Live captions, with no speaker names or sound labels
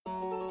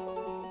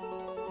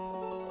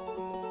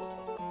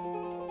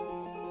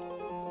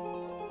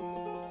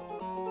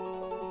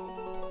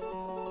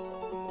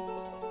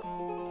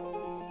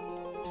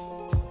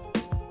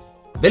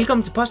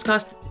Velkommen til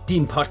Podcast,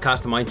 din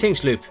podcast om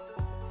orienteringsløb.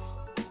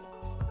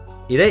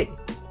 I dag,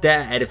 der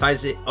er det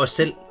faktisk os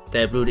selv, der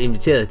er blevet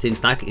inviteret til en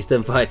snak, i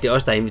stedet for at det er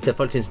os, der har inviteret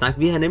folk til en snak.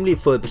 Vi har nemlig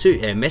fået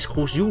besøg af Mads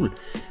Kruse Juhl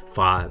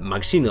fra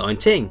magasinet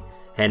Orientering.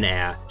 Han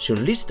er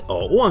journalist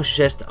og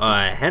ordentusiast, og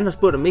han har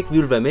spurgt, om ikke vi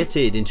vil være med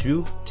til et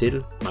interview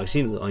til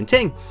magasinet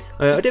Orientering.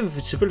 Og det har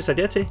vi selvfølgelig sagt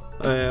ja til,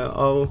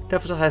 og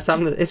derfor så har jeg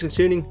samlet Eskild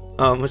Tøning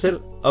og mig selv,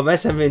 og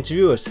Mads vil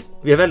interviewe os.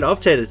 Vi har valgt at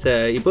optage det,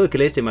 så I både kan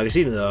læse det i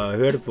magasinet og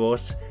høre det på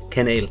vores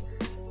kanal.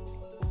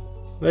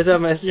 Hvad så,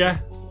 Mads? Ja,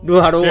 nu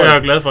har du ordet. Det er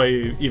jeg glad for, at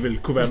I vil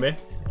kunne være med,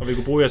 og vi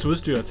kunne bruge jeres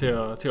udstyr til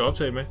at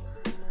optage med.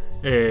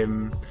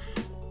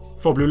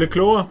 For at blive lidt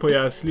klogere på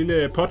jeres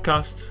lille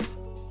podcast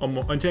om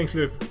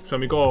orienteringsløb,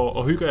 som I går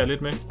og hygger jer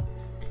lidt med.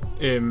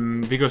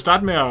 Vi kan jo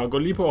starte med at gå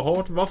lige på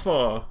hårdt.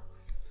 Hvorfor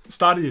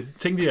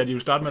tænkte I, at I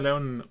ville starte med at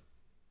lave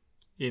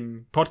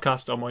en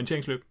podcast om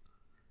orienteringsløb?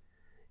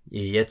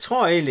 Jeg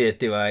tror egentlig,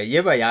 at det var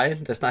Jeppe og jeg,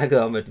 der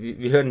snakkede om, at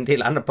vi hørte en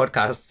del andre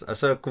podcasts, og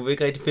så kunne vi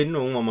ikke rigtig finde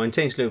nogen om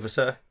orienteringsløb, og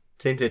så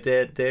tænkte vi,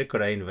 at det kunne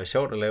da egentlig være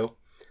sjovt at lave.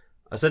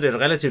 Og så er det et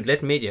relativt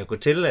let medie at gå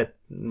til, at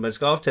man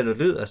skal optage noget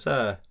lyd, og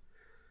så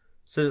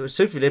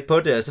søgte vi lidt på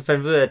det, og så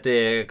fandt vi ud af, at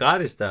det er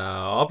gratis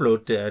at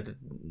uploade det, og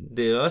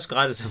det er også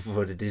gratis at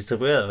få det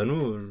distribueret, og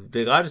nu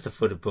det er gratis at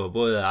få det på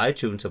både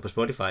iTunes og på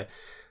Spotify.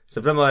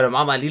 Så på den måde er det en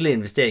meget, meget lille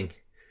investering.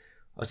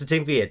 Og så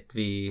tænkte vi, at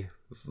vi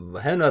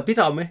havde noget at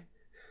bidrage med,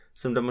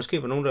 som der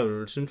måske var nogen, der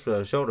ville synes det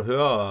var sjovt at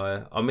høre,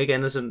 og om ikke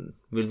andet, så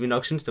ville vi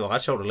nok synes, det var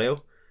ret sjovt at lave.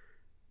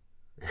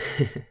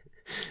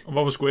 Og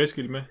hvorfor skulle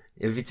Eskild med?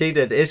 Ja, vi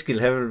tænkte, at Eskild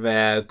han ville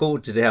være god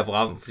til det her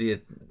program, fordi at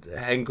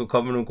han kunne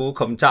komme med nogle gode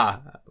kommentarer,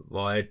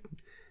 hvor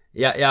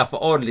jeg er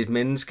for ordentligt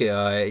menneske,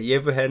 og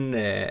Jeppe han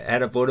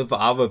er bundet på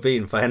arme og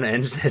ben, for han er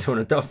ansat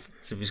under DOF,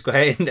 så vi skulle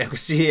have en, der kunne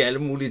sige alle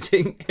mulige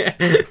ting.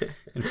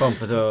 En form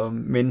for så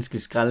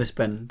menneskelig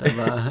skraldespand, der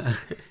bare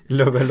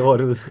lukker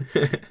lort ud.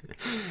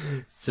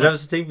 Så derfor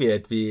så tænkte vi,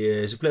 at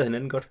vi supplerede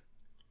hinanden godt.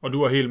 Og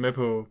du er helt med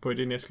på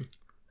ideen, Eskild?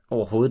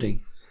 Overhovedet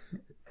ikke.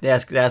 Der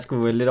er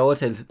sgu lidt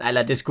overtagelse.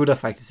 Nej, det skulle der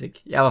faktisk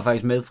ikke. Jeg var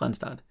faktisk med fra en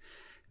start.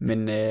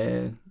 Men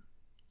ja,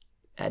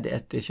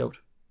 det er sjovt.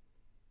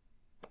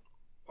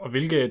 Og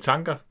hvilke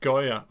tanker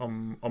gjorde jeg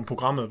om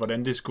programmet,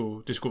 hvordan det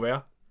skulle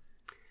være?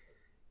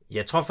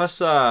 Jeg tror først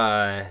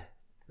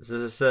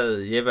så sad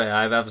Jeppe og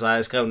jeg i hvert fald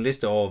og skrev en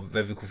liste over,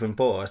 hvad vi kunne finde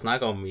på at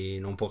snakke om i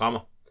nogle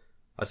programmer.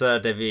 Og så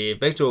da vi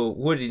begge to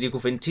hurtigt lige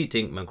kunne finde 10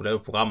 ting, man kunne lave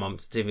et program om,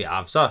 så tænkte vi,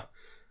 så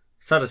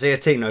er der sikkert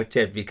ting nok til,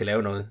 at vi kan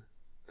lave noget.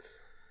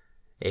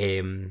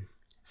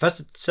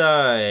 Først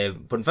så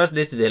på den første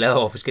liste, vi har lavet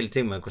over forskellige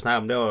ting, man kunne snakke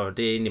om,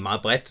 det er egentlig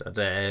meget bredt, og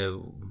der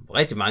er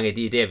rigtig mange af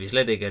de idéer, vi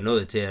slet ikke er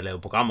nået til at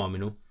lave programmer om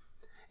endnu.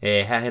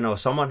 Her hen over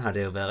sommeren har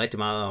det jo været rigtig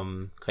meget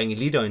omkring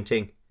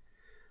eliteorientering,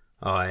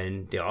 og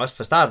det har også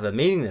fra start været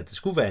meningen, at der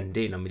skulle være en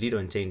del om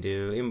eliteorientering. Det er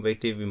jo imod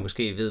det, vi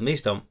måske ved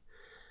mest om.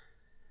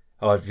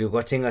 Og vi kunne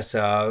godt tænke os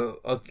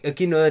at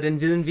give noget af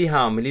den viden, vi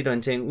har om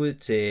eliteorientering ud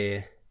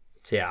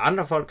til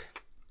andre folk.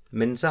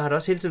 Men så har det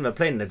også hele tiden været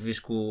planen,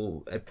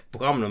 at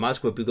programmerne meget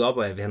skulle have bygget op,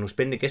 og at vi har nogle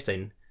spændende gæster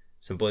inde,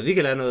 som både vi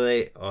kan lære noget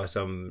af, og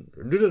som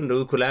lytterne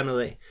derude kunne lære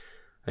noget af.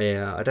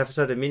 Og derfor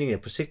så er det meningen,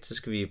 at på sigt, så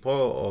skal vi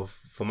prøve at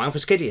få mange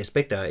forskellige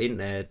aspekter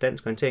ind af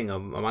dansk orientering,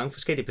 og mange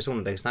forskellige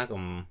personer, der kan snakke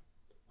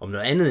om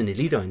noget andet end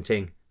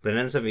eliteorientering. Blandt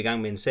andet så er vi i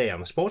gang med en serie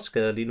om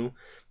sportsskader lige nu,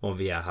 hvor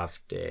vi har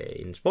haft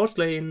en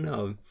sportslæge inde,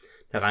 og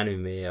der regner vi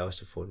med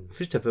også at få en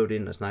fysioterapeut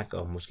ind og snakke,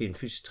 og måske en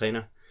fysisk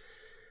træner.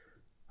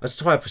 Og så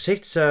tror jeg på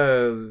sigt,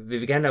 så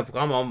vil vi gerne lave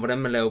programmer om, hvordan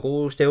man laver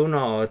gode stævner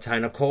og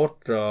tegner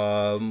kort,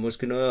 og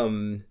måske noget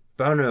om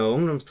børne- og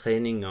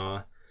ungdomstræning, og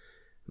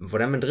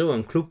hvordan man driver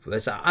en klub.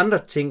 Altså andre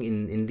ting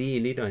end lige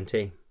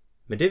eliteorientering.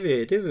 Men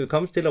det vil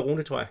komme stille og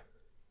roligt, tror jeg.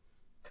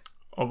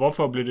 Og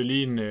hvorfor blev det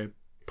lige en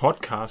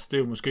podcast? Det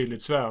er jo måske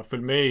lidt svært at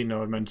følge med i,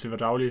 når man til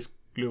daglig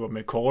løber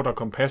med kort og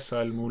kompas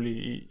og alt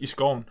muligt i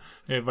skoven.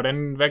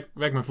 Hvad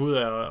kan man få ud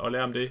af at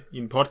lære om det i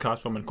en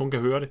podcast, hvor man kun kan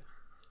høre det?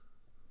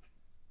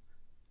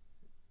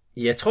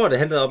 Jeg tror, det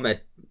handlede om, at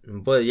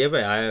både Jeppe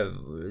og jeg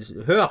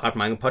hører ret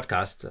mange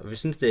podcasts, og vi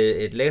synes,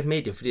 det er et lækkert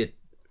medie, fordi at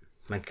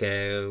man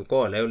kan gå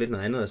og lave lidt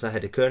noget andet, og så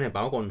have det kørende i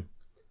baggrunden.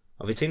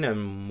 Og vi tænker, at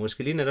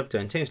måske lige netop til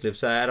orienteringsløb,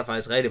 så er der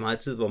faktisk rigtig meget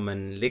tid, hvor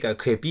man ligger og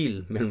kører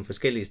bil mellem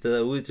forskellige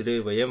steder, ude til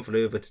løb og hjem for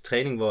løb og til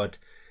træning, hvor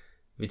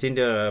vi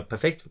tænkte, det var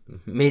perfekt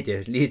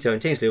medie lige til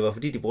orienteringsløb,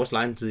 fordi de bruger så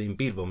lang tid i en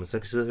bil, hvor man så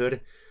kan sidde og høre det.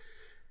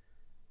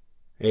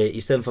 I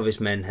stedet for, hvis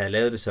man havde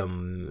lavet det som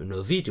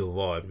noget video,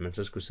 hvor man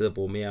så skulle sidde og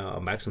bruge mere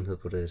opmærksomhed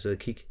på det og sidde og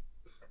kigge.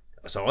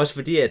 Og så også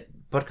fordi, at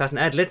podcasten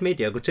er et let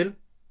medie at gå til.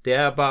 Det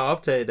er bare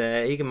optaget, der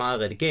er ikke meget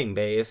redigering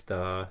bagefter,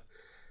 og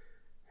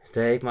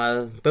der er ikke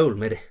meget bøvl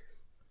med det.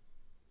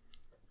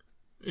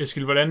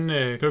 Eskild,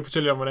 kan du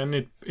fortælle om, hvordan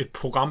et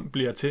program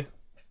bliver til?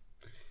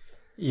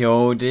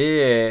 Jo,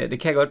 det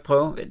kan jeg godt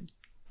prøve.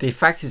 Det er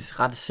faktisk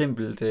ret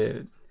simpelt.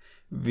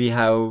 Vi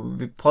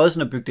prøvet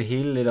sådan at bygge det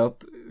hele lidt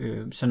op,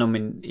 sådan om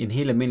en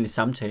helt almindelig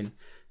samtale.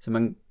 Så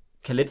man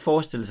kan lidt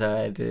forestille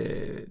sig, at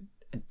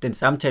den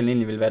samtale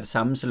egentlig vil være det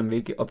samme, selvom vi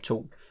ikke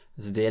optog.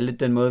 Altså det er lidt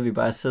den måde, vi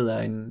bare sidder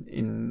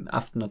en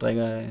aften og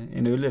drikker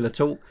en øl eller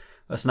to,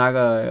 og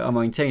snakker om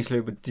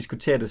orienteringsløb og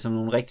diskuterer det som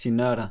nogle rigtige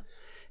nørder.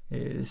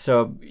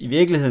 Så i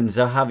virkeligheden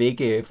så har vi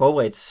ikke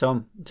forberedt så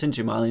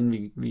sindssygt meget,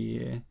 inden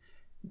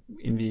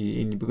vi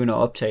egentlig begynder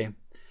at optage.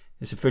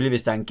 Selvfølgelig,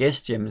 hvis der er en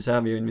gæst, jamen, så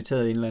har vi jo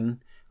inviteret en eller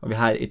anden, og vi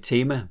har et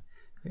tema,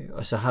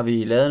 og så har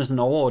vi lavet en sådan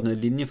overordnet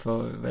linje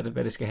for,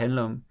 hvad det skal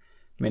handle om.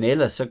 Men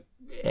ellers så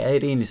er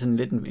det egentlig sådan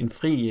lidt en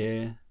fri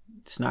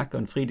snak og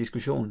en fri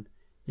diskussion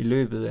i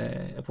løbet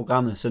af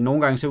programmet. Så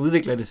nogle gange så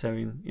udvikler det sig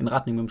i en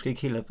retning, man måske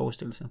ikke helt havde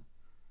forestillet sig.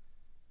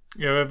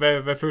 Ja,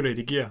 hvad føler I,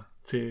 det giver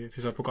til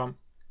sådan et program?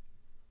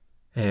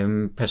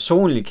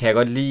 Personligt kan jeg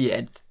godt lide,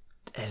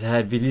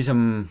 at vi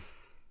ligesom...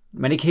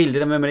 Man ikke helt, det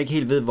der med, at man ikke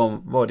helt ved,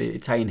 hvor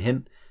det tager en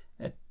hen.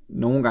 At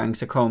nogle gange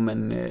så kommer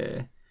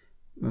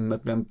man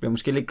bliver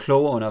måske lidt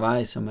klogere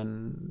undervejs, så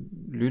man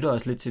lytter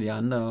også lidt til de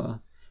andre,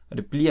 og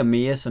det bliver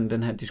mere sådan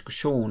den her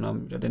diskussion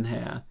om den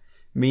her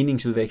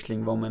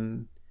meningsudveksling, hvor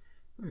man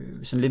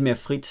sådan lidt mere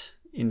frit,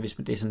 end hvis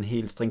det er sådan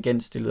helt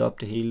stringent stillet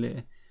op det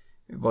hele,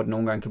 hvor det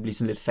nogle gange kan blive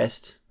sådan lidt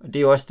fast. Og det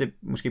er jo også det,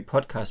 måske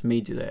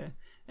podcastmediet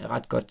er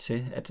ret godt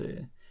til, at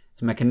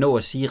så man kan nå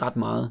at sige ret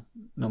meget,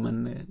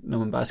 når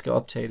man bare skal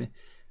optage det.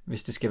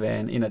 Hvis det skal være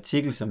en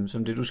artikel,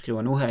 som det du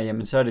skriver nu her,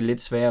 jamen så er det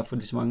lidt sværere at få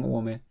lige så mange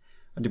ord med,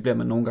 og det bliver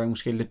man nogle gange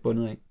måske lidt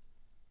bundet af.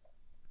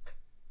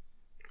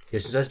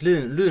 Jeg synes også,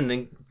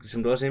 lyden,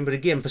 som du også er inde på,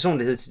 det giver en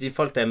personlighed til de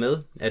folk, der er med.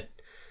 At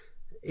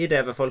et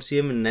er, hvad folk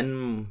siger, men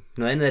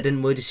noget andet er den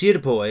måde, de siger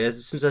det på. Og jeg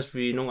synes også, at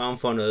vi nogle gange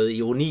får noget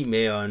ironi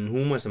med, og en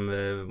humor, som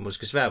er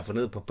måske svært at få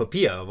ned på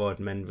papir, og hvor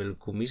man vil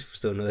kunne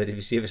misforstå noget af det,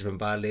 vi siger, hvis man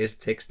bare læser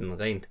teksten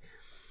rent.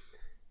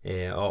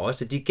 Og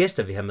også de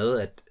gæster, vi har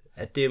med,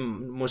 at det er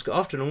måske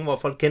ofte nogen, hvor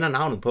folk kender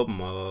navnet på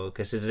dem, og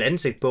kan sætte et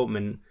ansigt på,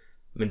 men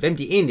hvem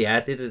de egentlig er,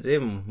 det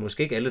er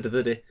måske ikke alle, der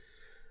ved det.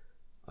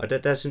 Og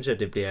der synes jeg, at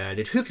det bliver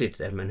lidt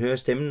hyggeligt, at man hører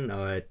stemmen,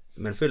 og at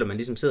man føler, at man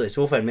ligesom sidder i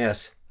sofaen med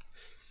os.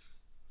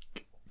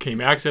 Kan I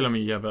mærke, selvom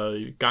I har været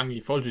i gang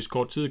i forholdsvis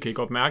kort tid, kan I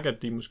godt mærke,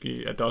 at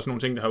der er også nogle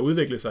ting, der har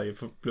udviklet sig, I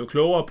er blevet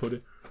klogere på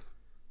det?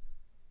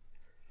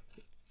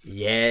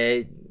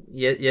 Ja,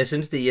 jeg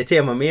synes, det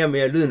irriterer mig mere og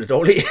mere, at lyden er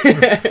dårlig.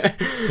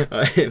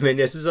 Men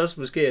jeg synes også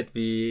måske, at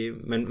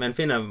man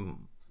finder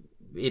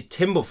et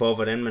tempo for,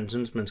 hvordan man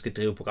synes, man skal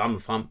drive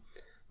programmet frem.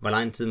 Hvor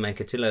lang tid man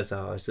kan tillade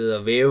sig at sidde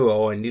og væve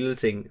over en lille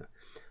ting.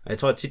 Og jeg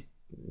tror tit,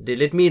 det er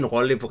lidt min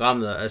rolle i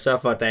programmet, at sørge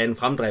for, at der er en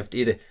fremdrift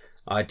i det.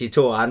 Og at de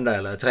 2 andre,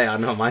 eller 3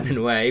 andre om mig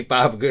nu er, ikke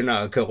bare begynder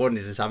at køre rundt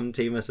i det samme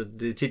tema. Så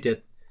det er tit, jeg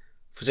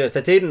forsøger at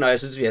tage til den, når jeg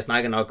synes, vi har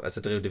snakket nok, og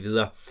så drive det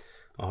videre.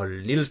 Og holde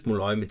en lille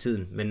smule øje med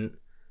tiden. Men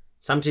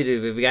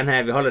samtidig vil vi gerne have,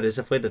 at vi holder det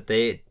så frit, at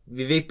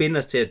vi vil ikke binde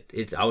os til, at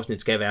et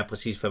afsnit skal være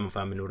præcis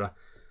 45 minutter.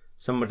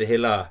 Så må det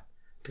hellere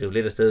drive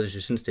lidt afsted, hvis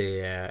vi synes,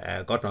 det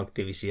er godt nok,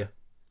 det vi siger.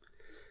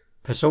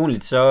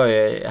 Personligt så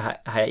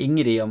har jeg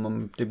ingen idé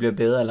om det bliver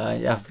bedre eller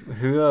ej. Jeg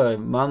hører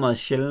meget, meget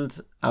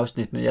sjældent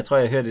afsnittene. Jeg tror,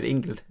 jeg har hørt et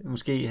enkelt,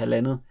 måske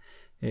halvandet.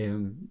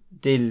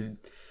 Det er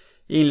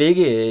egentlig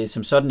ikke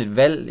som sådan et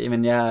valg,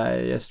 men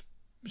jeg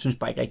synes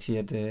bare ikke rigtigt,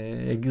 at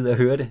jeg gider at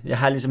høre det. Jeg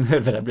har ligesom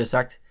hørt, hvad der bliver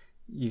sagt.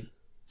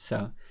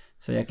 Så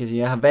jeg kan sige,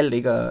 jeg har valgt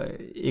ikke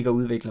at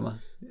udvikle mig.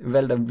 Jeg har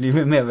valgt at blive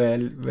ved med at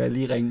være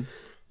lige ringe.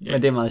 Ja.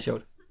 Men det er meget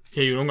sjovt.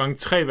 Jeg har jo nogle gange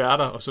 3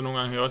 værter, og så nogle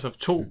gange har jeg også haft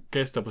 2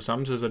 gæster på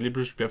samme tid, så lige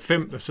pludselig bliver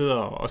 5, der sidder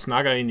og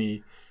snakker ind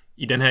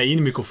i den her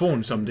ene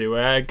mikrofon, som det jo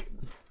er. Ikke?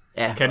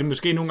 Ja. Kan det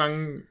måske nogle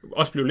gange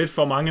også blive lidt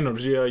for mange, når du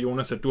siger,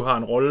 Jonas, at du har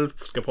en rolle,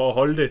 skal prøve at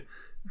holde det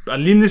bare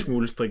en lille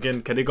smule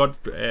stringent? Kan det godt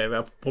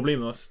være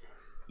problemet også?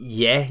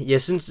 Ja,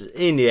 jeg synes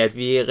egentlig, at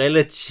vi er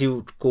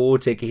relativt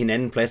gode til at give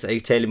hinanden plads og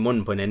ikke tale i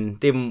munden på hinanden.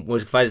 Det er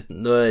måske faktisk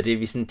noget af det,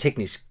 vi sådan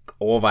teknisk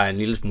overvejer en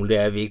lille smule, det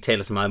er, at vi ikke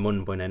taler så meget i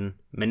munden på hinanden.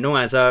 Men nogle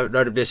gange så,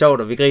 når det bliver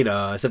sjovt, og vi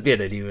griner, så bliver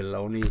det alligevel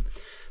oveni.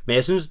 Men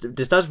jeg synes,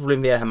 det største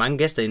problem ved at have mange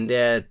gæster inde, det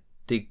er, at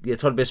jeg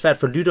tror, det bliver svært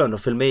for lytteren at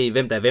følge med i,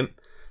 hvem der er hvem.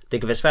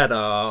 Det kan være svært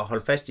at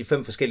holde fast i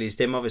 5 forskellige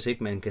stemmer, hvis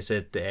ikke man kan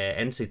sætte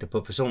ansigter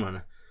på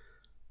personerne.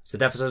 Så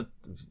derfor så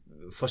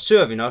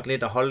forsøger vi nok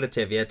lidt at holde det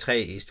til, at vi er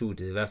 3 i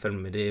studiet, i hvert fald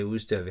med det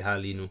udstyr, vi har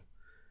lige nu.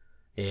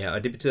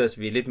 Og det betyder, at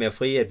vi er lidt mere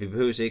frie, at vi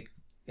behøver ikke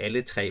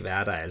alle 3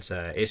 værter,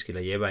 altså Eskild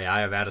og Jeppe og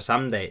jeg, er værter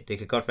samme dag. Det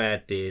kan godt være,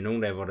 at det er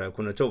nogle dage, hvor der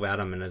kun er 2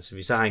 værter, men altså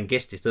vi så har en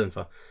gæst i stedet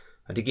for.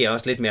 Og det giver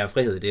også lidt mere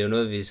frihed. Det er jo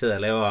noget, vi sidder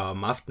og laver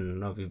om aftenen,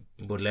 når vi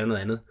burde lave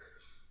noget andet.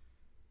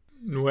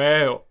 Nu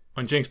er jo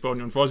orienteringssporten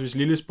jo en forholdsvis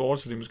lille sport,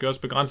 så det er måske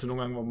også begrænset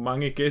nogle gange, hvor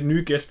mange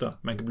nye gæster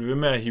man kan blive ved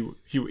med at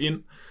hive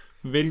ind.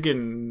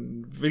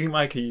 Hvilken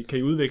vej kan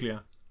I udvikle jer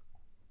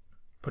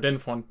på den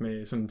front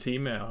med sådan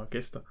tema og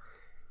gæster?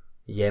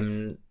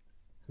 Jamen,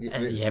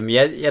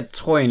 jeg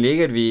tror egentlig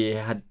ikke, at vi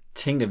har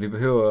tænkt, at vi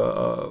behøver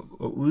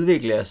at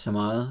udvikle os så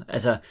meget.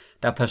 Altså,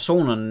 der er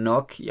personer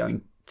nok i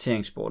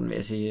orienteringssporten, vil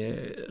jeg sige.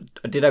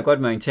 Og det, der er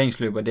godt med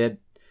orienteringsløber, det er, at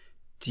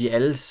de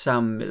alle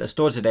sammen, eller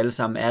stort set alle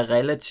sammen, er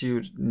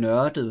relativt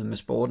nørdede med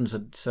sporten,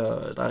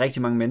 så der er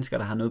rigtig mange mennesker,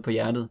 der har noget på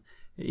hjertet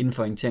inden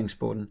for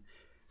orienteringssporten.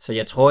 Så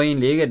jeg tror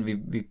egentlig ikke, at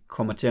vi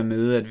kommer til at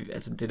møde,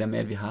 altså det der med,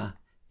 at vi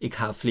ikke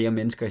har flere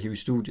mennesker her i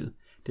studiet.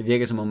 Det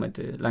virker som om, at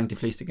langt de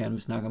fleste gerne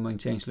vil snakke om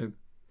orienteringsløb.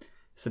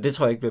 Så det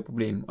tror jeg ikke bliver et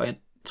problem. Og jeg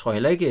tror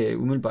heller ikke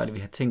umiddelbart, at vi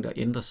har tænkt at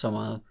ændre så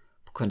meget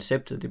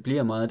konceptet. Det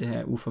bliver meget det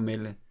her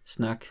uformelle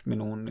snak med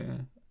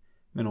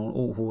nogle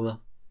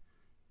o-hoveder.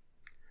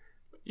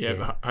 Ja,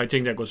 har I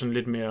tænkt jer at gå sådan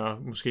lidt mere,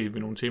 måske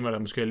ved nogle temaer, der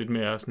måske er lidt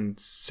mere sådan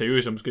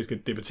seriøse, og måske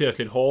skal debatteres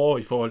lidt hårdere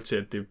i forhold til,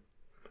 at det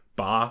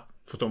bare,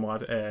 forstår mig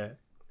ret,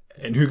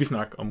 er en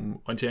hyggesnak om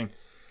orientering?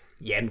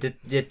 Jamen,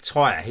 det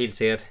tror jeg helt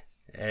sikkert.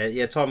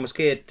 Jeg tror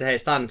måske, at her i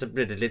starten, så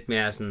bliver det lidt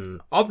mere sådan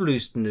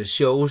oplysende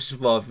shows,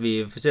 hvor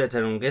vi forsøger at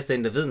tage nogle gæster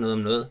ind, der ved noget om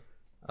noget,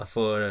 og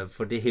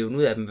få det hævet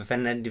ud af dem, hvad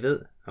fanden er det, de ved,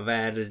 og hvad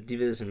er det, de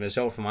ved, som er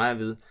sjovt for mig at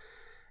vide.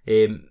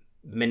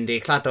 Men det er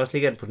klart, der også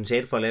ligger et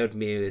potentiale for at lave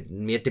et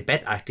mere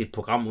debatagtigt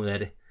program ud af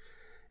det.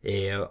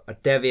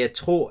 Og der vil jeg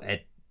tro,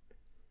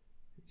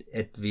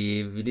 at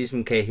vi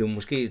ligesom kan hive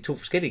måske 2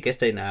 forskellige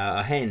gæster ind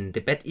og have en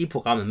debat i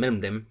programmet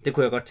mellem dem. Det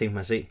kunne jeg godt tænke mig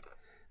at se.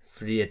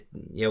 Fordi jeg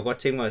kunne godt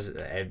tænke mig,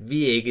 at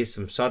vi ikke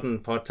som sådan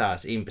påtager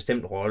os en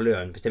bestemt rolle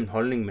og en bestemt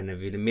holdning, men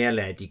at vi mere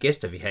lader de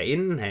gæster, vi har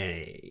inden,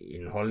 have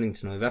en holdning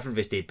til noget. I hvert fald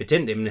hvis det er et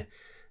betændt emne,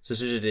 så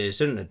synes jeg, det er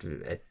synd,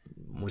 at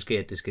måske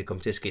at det skal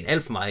komme til at ske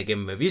alt for meget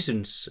igennem, hvad vi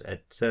synes, at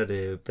så er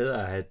det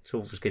bedre at have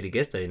 2 forskellige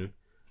gæster inde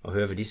og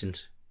høre, hvad de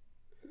synes.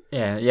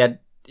 Ja,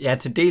 jeg er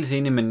til dels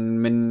enig,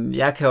 men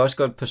jeg kan også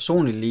godt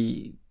personligt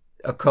lide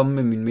at komme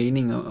med min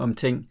mening om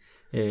ting.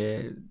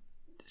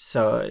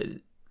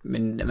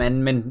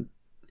 Men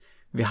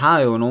vi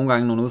har jo nogle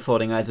gange nogle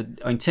udfordringer. Altså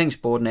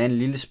orienteringssporten er en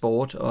lille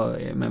sport,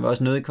 og man vil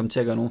også nødigt komme til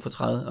at gøre nogen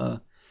fortræd,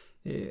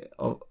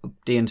 og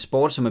det er en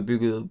sport, som er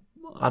bygget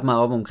ret meget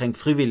op omkring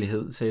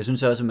frivillighed, så jeg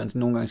synes også, at man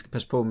nogle gange skal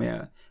passe på med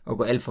at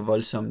gå alt for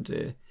voldsomt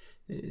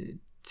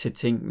til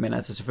ting, men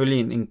altså selvfølgelig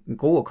en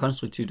god og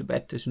konstruktiv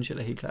debat, det synes jeg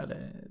da helt klart, at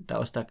der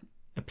også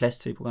er plads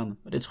til i programmet,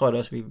 og det tror jeg da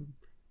også, vi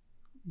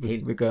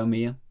vil gøre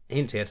mere.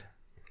 Helt tæt.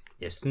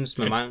 Jeg synes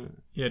med mange...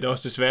 Ja, det er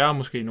også desværre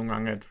måske nogle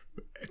gange,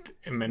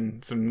 at man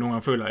som nogle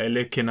gange føler, at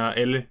alle kender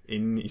alle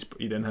inde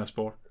i den her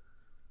sport.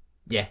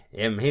 Ja,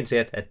 jamen helt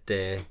sikkert, at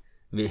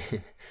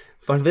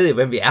folk ved jo,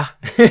 hvem vi er.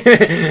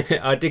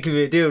 Og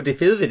det er jo det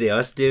fede ved det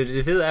også. Det er jo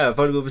det fede af, at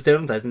folk ude på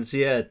stævnepladsen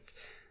siger, at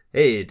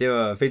hey, det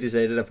var fedt, I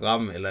sagde det der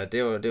program, eller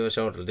det var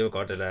sjovt, eller det var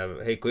godt,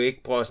 eller hey, kunne I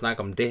ikke prøve at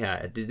snakke om det her?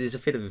 At det er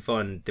så fedt, at vi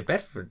får en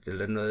debat,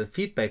 eller noget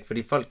feedback for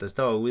de folk, der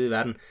står ude i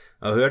verden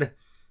og hører det.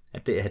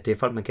 At det er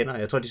folk, man kender.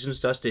 Jeg tror, de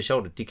synes også, det er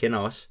sjovt, at de kender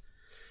os.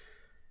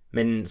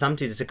 Men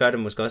samtidig så gør det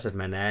måske også, at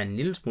man er en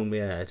lille smule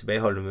mere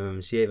tilbageholdende med, hvad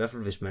man siger. I hvert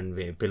fald, hvis man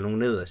vil pille nogen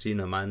ned og sige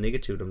noget meget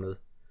negativt om noget.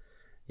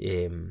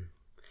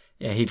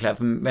 Ja, helt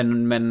klart.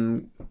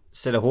 Man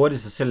sætter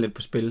hurtigt sig selv lidt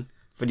på spil,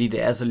 fordi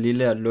det er så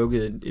lille og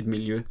lukket et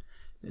miljø,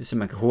 så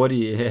man kan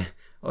hurtigt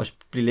også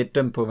blive lidt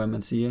dømt på, hvad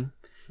man siger.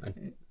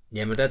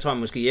 Jamen, der tror jeg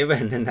måske, Jeppe,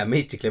 han er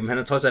mest i klemme. Han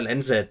er trods alt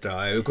ansat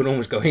og er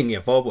økonomisk afhængig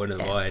af forbundet.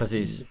 Ja, hvor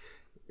præcis.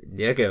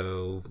 Jeg kan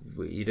jo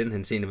i den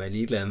henseende være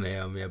ligeglad med,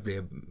 om jeg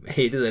bliver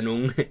hated af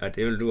nogen, og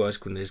det vil du også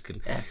kunne, Eskild.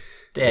 Ja,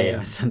 det er jeg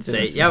også sådan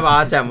set. Så jeg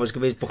varetager måske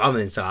mest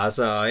programmet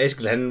interesser, og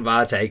Eskild, han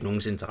varetager ikke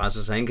nogens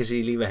interesser, så han kan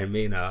sige lige, hvad han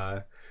mener,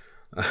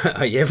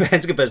 og Jeppe,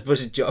 han skal passe på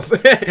sit job.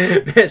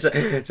 så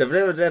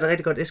det er det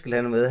rigtig godt, Eskild,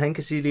 han er med. Han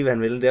kan sige lige, hvad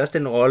han vil. Det er også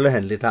den rolle,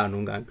 han lidt har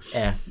nogle gange.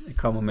 Ja, det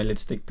kommer med lidt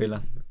stikpiller.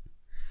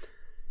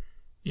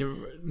 Ja,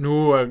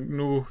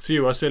 nu siger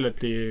jeg jo også selv,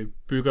 at det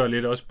bygger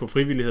lidt også på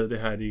frivillighed, det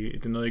her.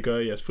 Det er noget, I gør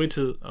i jeres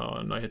fritid,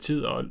 og når I har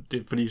tid, og det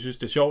er, fordi I synes,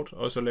 det er sjovt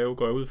også at lave,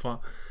 går jeg ud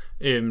fra.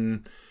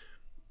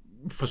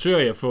 Forsøger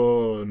jeg at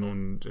få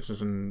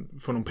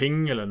nogle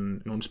penge, eller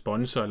nogle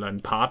sponsor, eller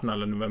en partner,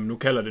 eller hvad man nu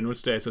kalder det nu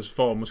til dag, så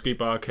for at måske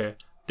bare kan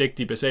dække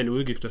de basale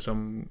udgifter,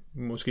 som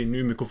måske en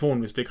ny mikrofon,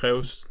 hvis det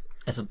kræves.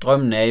 Altså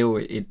drømmen er jo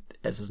et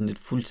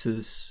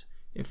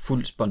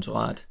fuldt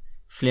sponsorat.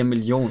 Flere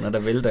millioner, der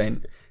vælter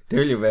ind. Det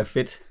vil jo være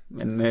fedt,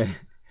 men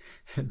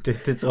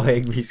det tror jeg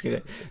ikke,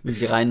 vi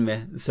skal regne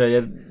med. Så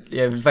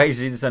jeg vil faktisk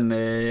sige det sådan,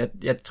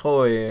 jeg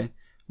tror,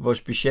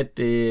 vores budget,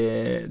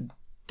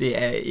 det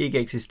er ikke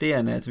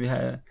eksisterende. Altså vi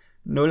har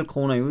 0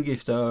 kroner i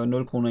udgifter og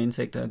 0 kroner i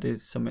indtægter, og det er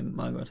simpelthen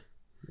meget godt.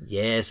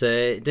 Ja,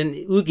 altså den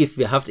udgift,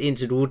 vi har haft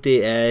indtil nu,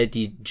 det er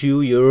de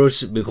 20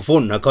 euros,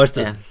 mikrofonen har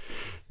kostet.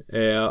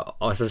 Ja.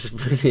 Og så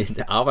selvfølgelig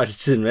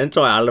arbejdstiden, men den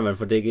tror jeg aldrig, man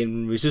får dækket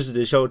ind. Vi synes,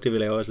 det er sjovt, det vi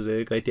laver, så det er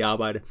ikke rigtig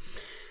arbejde.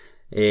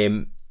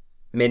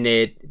 Men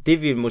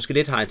det vi måske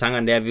lidt har i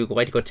tankerne, det er, at vi kunne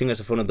rigtig godt tænke os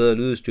at få noget bedre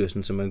lydudstyr,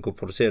 så man kunne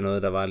producere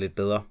noget, der var lidt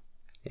bedre.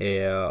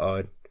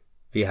 Og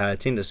vi har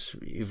tænkt os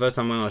i første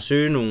omgang at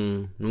søge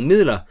nogle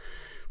midler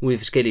ud i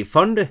forskellige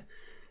fonde.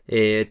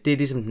 Det er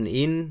ligesom den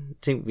ene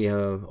ting, vi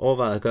har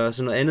overvejet at gøre.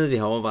 Så noget andet, vi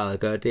har overvejet at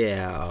gøre, det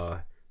er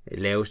at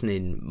lave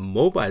sådan en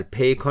mobile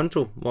pay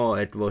konto, hvor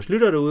at vores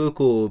lytter derude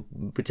kunne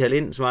betale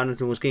ind, svarende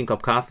til måske en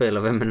kop kaffe,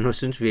 eller hvad man nu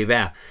synes, vi er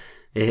værd.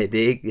 Det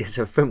er ikke,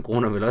 altså 5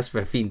 kroner vil også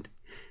være fint.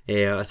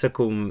 Og så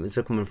kunne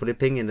man få det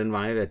penge ind den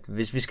vej. At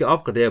hvis vi skal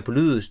opgradere på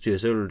lydudstyr,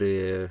 så vil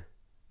det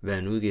være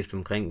en udgift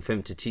omkring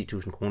 5 til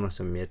 10.000 kroner,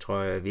 som jeg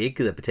tror, vi ikke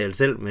gider betale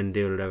selv, men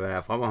det vil da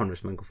være fremragende,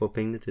 hvis man kunne få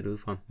pengene til det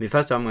udefra. Men i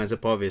første omgang, så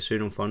prøver vi at søge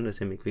nogle fonde,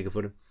 så vi kan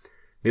få det.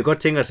 Vi kan godt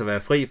tænke os at være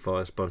fri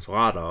for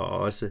sponsorater, og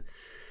også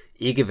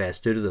ikke være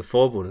støttet af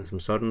forbundet som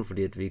sådan,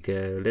 fordi at vi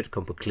kan let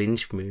komme på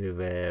clinch med,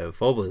 hvad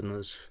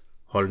forbundets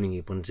holdning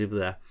i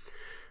princippet er.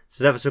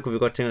 Så derfor så kunne vi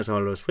godt tænke os at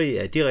holde os fri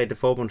af direkte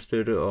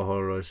forbundsstøtte og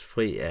holde os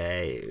fri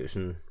af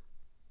sådan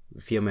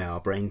firmaer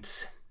og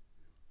brands.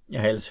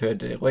 Jeg har ellers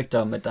hørt rygter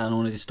om, at der er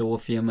nogle af de store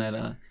firmaer,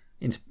 der er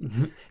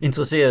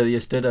interesseret i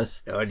at støtte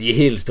os. Og de er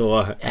helt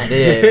store.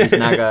 Ja, vi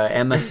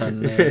snakker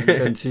Amazon,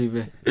 den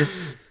type.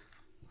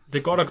 Det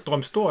er godt at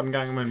drømme stort en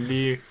gang, man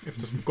lige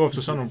gå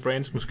efter sådan nogle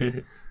brands måske.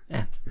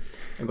 Ja,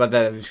 det kan godt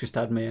være, at vi skal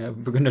starte med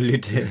at begynde at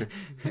lytte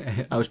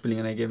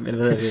afspillingerne igennem,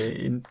 eller hvad er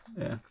det,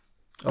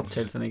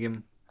 optagelserne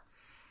igennem.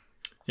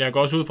 Jeg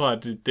går også ud fra,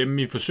 at dem,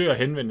 I forsøger at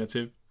henvende jer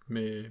til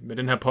med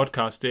den her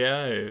podcast, det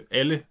er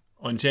alle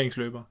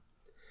orienteringsløbere.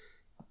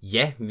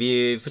 Ja,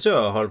 vi forsøger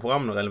at holde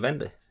programmerne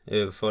relevante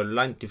for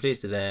langt de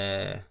fleste,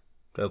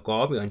 der går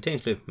op i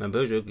orienteringsløb. Man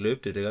behøver jo ikke løbe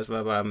det. Det kan også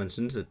være bare, at man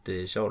synes, at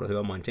det er sjovt at høre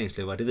om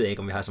orienteringsløbere. Det ved jeg ikke,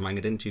 om vi har så mange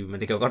af den type, men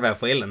det kan jo godt være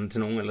forældrene til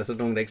nogen, eller så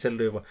nogen, der ikke selv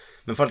løber.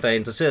 Men folk, der er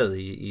interesseret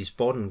i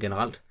sporten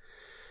generelt.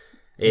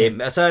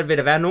 Og så vil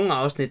der være nogle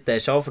afsnit, der er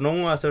sjove for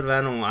nogle, og så vil der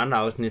være nogle andre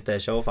afsnit, der er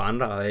sjove for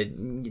andre. Og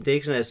det er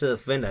ikke sådan, at jeg sidder og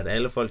forventer, at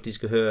alle folk de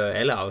skal høre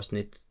alle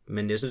afsnit.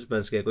 Men jeg synes,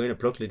 man skal gå ind og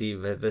plukke lidt i,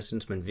 hvad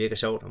synes man virker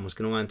sjovt, og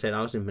måske nogle gange tage et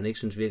afsnit, man ikke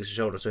synes virker så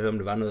sjovt, og så høre, om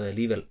det var noget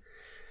alligevel.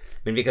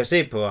 Men vi kan jo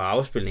se på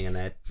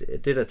afspilningerne, at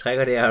det, der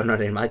trækker, det er jo, når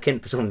det er en meget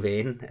kendt person ved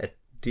enden, at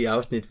det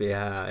afsnit, vi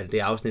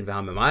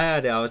har med mig,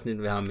 og det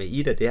afsnit, vi har med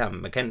Ida, det har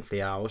markant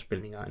flere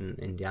afspilninger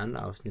end de andre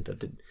afsnit.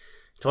 Og det,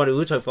 jeg tror, det er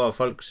udtryk for, at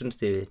folk synes,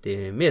 det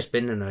er mere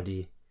spændende,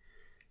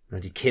 når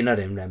de kender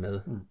dem, der er med.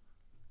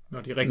 Når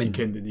de er rigtig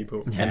kendte, de er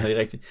på. Ja, det er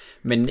rigtigt.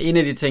 Men en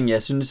af de ting,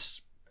 jeg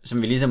synes,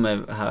 som vi ligesom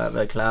har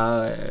været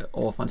klare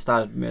over fra en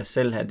start med os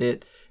selv her, det er,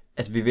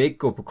 altså vi vil ikke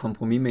gå på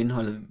kompromis med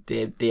indholdet.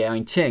 Det er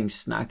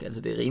orienteringssnak,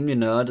 altså det er rimelig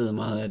nørdet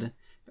meget af det.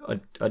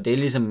 Og det er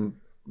ligesom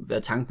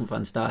været tanken fra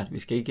en start. Vi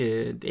skal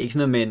ikke, det er ikke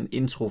sådan noget med en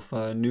intro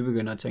for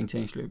nybegyndere til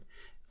orienteringsløb.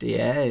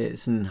 Det er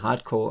sådan en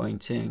hardcore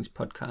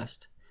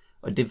orienteringspodcast.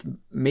 Og det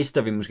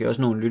mister vi måske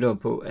også nogle lyttere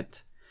på,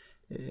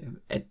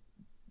 at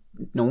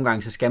nogle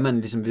gange så skal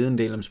man ligesom vide en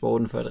del om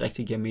sporten, for at det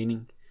rigtig giver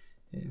mening.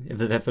 Jeg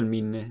ved i hvert fald,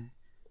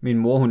 min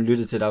mor, hun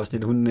lyttede til et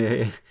afsnit,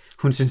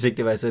 hun synes ikke,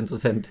 det var så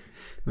interessant.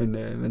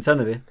 Men sådan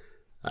er det.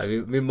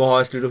 Nej, min mor har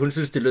også lyttet, hun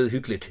synes, det lød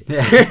hyggeligt.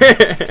 Ja.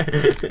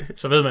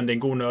 Så ved man, det er en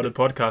god nørdet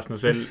podcast,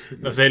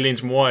 når selv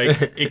ens mor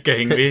ikke kan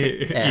hænge ved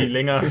i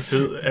længere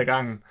tid af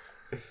gangen.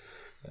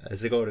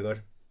 Altså, det går det godt.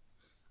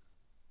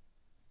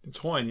 Det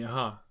tror jeg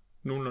har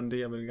nogenlunde det,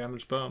 jeg vil gerne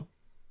vil spørge om.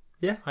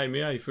 Ja. Har I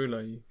mere, I føler,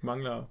 I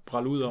mangler at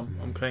prale ud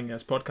omkring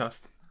jeres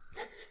podcast?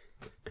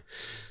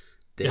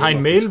 Jeg har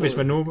en mail, hvis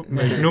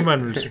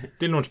man vil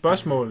stille nogle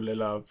spørgsmål,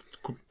 eller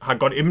har et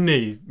godt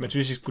emne, man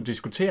synes, I skulle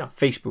diskutere.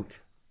 Facebook.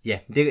 Ja,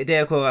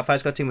 det kunne jeg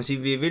faktisk godt tænke mig at sige.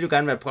 Vi vil jo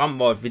gerne være et program,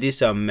 hvor vi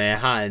ligesom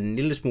har en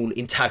lille smule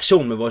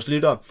interaktion med vores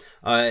lyttere.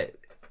 Og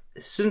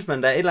synes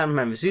man, der er et eller andet,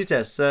 man vil sige til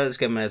os, så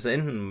skal man altså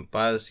enten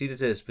bare sige det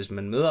til os, hvis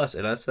man møder os,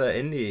 eller så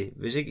endelig,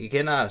 hvis ikke I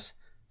kender os,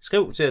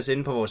 skriv til os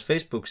inde på vores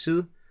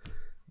Facebook-side.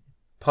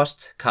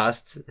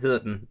 Postcast hedder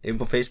den inde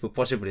på Facebook.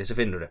 Prøv at se på det, så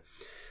finder du det.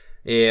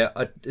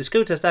 Og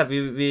skriv til os der,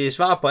 vi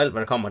svarer på alt, hvad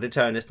der kommer, det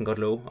tør jeg næsten godt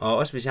love. Og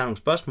også hvis I har nogle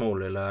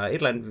spørgsmål, eller et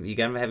eller andet, I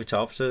gerne vil have, vi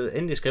tager op, så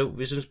endelig skriv.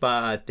 Vi synes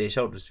bare, at det er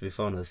sjovt, hvis vi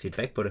får noget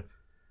feedback på det.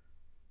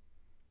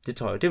 Det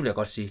tror jeg, det vil jeg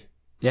godt sige.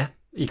 Ja,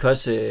 I kan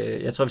også,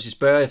 jeg tror, hvis I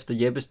spørger efter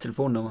Jeppes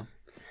telefonnummer,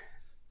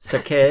 så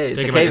kan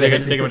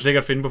det kan man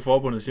sikkert finde på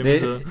forbundets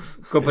hjemmeside.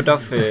 Gå på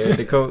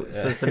dof.dk,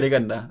 så ligger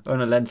den der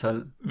under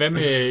landshold. Hvad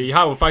med, I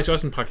har jo faktisk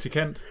også en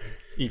praktikant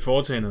i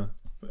foretagendet.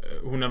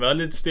 Hun har været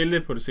lidt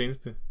stille på det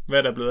seneste. Hvad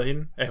er der blevet af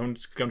hende?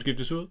 Skal hun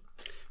skiftes ud?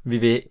 Vi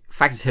vil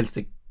faktisk helst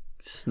ikke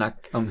snakke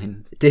om hende.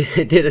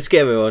 Det der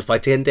sker med vores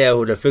praktikant, det er, at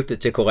hun er flygtet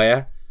til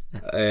Korea.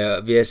 Ja.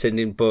 Vi har sendt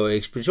hende på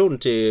ekspeditionen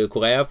til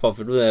Korea for at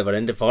finde ud af,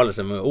 hvordan det forholder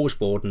sig med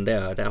O-sporten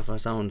der, og derfor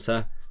så har hun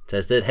så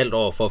taget afsted et halvt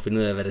år for at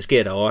finde ud af, hvad der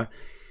sker derovre.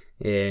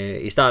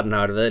 I starten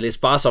har det været lidt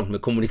sparsomt med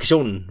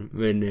kommunikationen,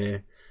 men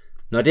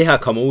når det her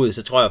kommer ud,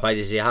 så tror jeg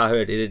faktisk, at jeg har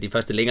hørt et af de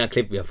første længere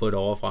klip, vi har fået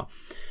derovre fra.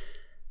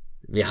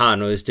 Vi har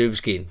noget i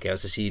støbeskeen, kan jeg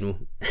også sige nu.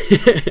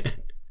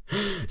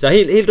 Så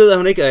helt død er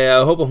hun ikke, og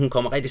jeg håber, hun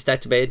kommer rigtig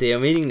stærkt tilbage. Det er jo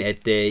meningen,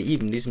 at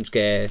Iben ligesom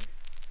skal...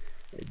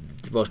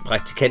 Vores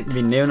praktikant...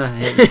 Vi nævner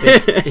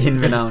helt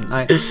hende ved navn.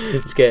 Nej.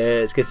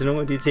 skal tage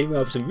nogle af de ting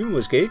op, som vi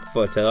måske ikke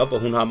får taget op, og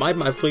hun har meget,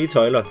 meget frie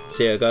tøjler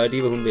til at gøre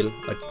lige, hvad hun vil.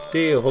 Og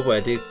det håber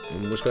jeg, det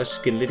måske også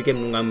skinner lidt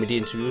igennem nogle gange med de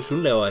interviews,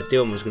 hun laver, at det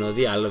var måske noget,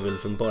 vi aldrig ville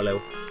finde på at lave.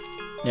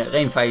 Ja,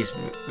 rent faktisk,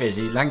 vil jeg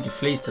sige, langt de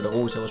fleste, der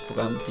roser vores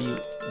program, de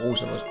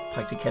roser vores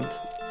praktikant.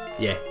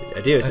 Ja,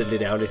 det er jo så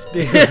lidt ærgerligt.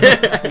 Det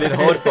er lidt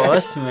hårdt for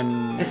os,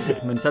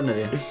 men sådan er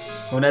det.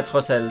 Hun er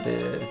trods alt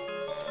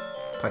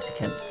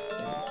praktikant.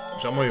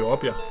 Så må I jo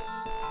op, ja.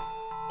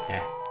 Ja,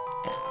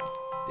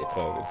 det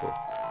prøver vi på.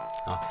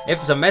 Nå.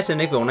 Eftersom Madsen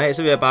ikke vil af,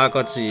 så vil jeg bare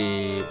godt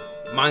sige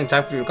mange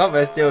tak, fordi du kom,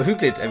 Mads. Det var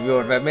hyggeligt, at vi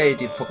måtte være med i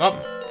dit program.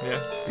 Ja,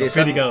 det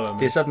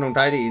er sådan nogle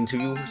dejlige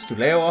interviews, du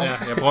laver. Ja,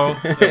 jeg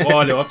prøver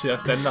at leve op til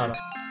jeres standarder.